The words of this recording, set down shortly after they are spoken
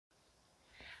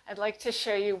I'd like to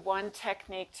show you one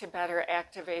technique to better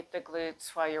activate the glutes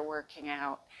while you're working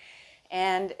out.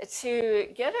 And to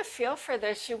get a feel for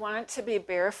this, you want to be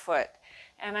barefoot.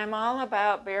 And I'm all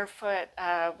about barefoot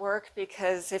work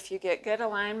because if you get good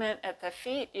alignment at the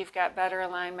feet, you've got better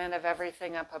alignment of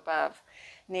everything up above.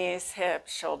 Knees,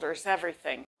 hips, shoulders,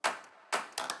 everything.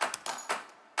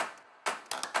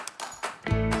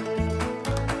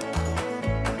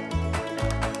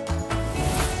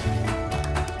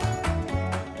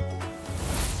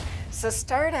 So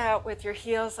start out with your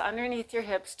heels underneath your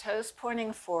hips, toes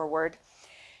pointing forward,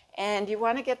 and you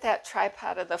want to get that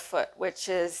tripod of the foot, which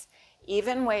is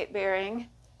even weight bearing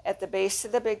at the base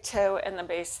of the big toe and the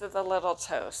base of the little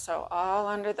toe. So all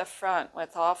under the front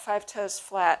with all 5 toes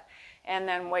flat, and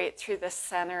then weight through the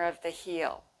center of the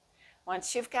heel.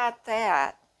 Once you've got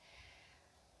that,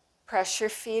 press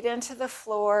your feet into the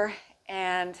floor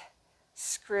and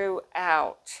screw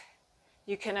out.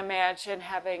 You can imagine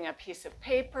having a piece of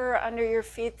paper under your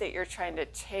feet that you're trying to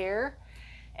tear.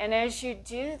 And as you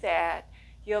do that,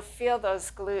 you'll feel those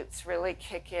glutes really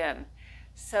kick in.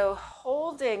 So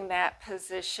holding that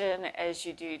position as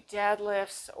you do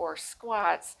deadlifts or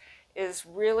squats is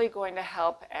really going to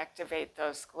help activate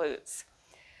those glutes.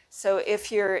 So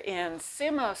if you're in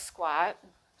sumo squat,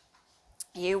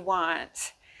 you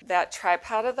want that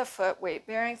tripod of the foot, weight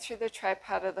bearing through the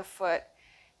tripod of the foot,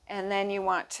 and then you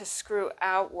want to screw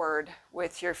outward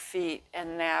with your feet,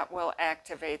 and that will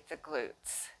activate the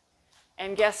glutes.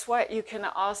 And guess what? You can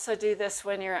also do this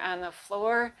when you're on the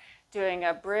floor doing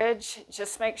a bridge.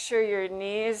 Just make sure your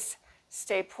knees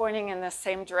stay pointing in the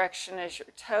same direction as your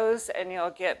toes, and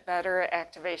you'll get better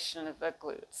activation of the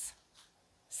glutes.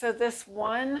 So this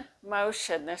one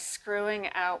motion, this screwing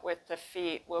out with the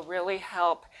feet, will really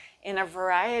help in a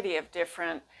variety of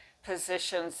different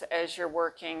positions as you're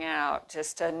working out.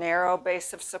 Just a narrow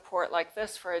base of support like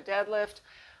this for a deadlift,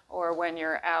 or when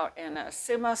you're out in a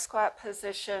sumo squat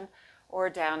position, or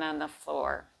down on the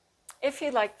floor. If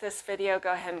you like this video,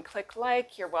 go ahead and click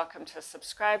like. You're welcome to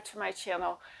subscribe to my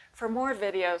channel for more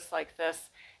videos like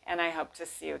this, and I hope to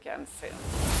see you again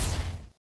soon.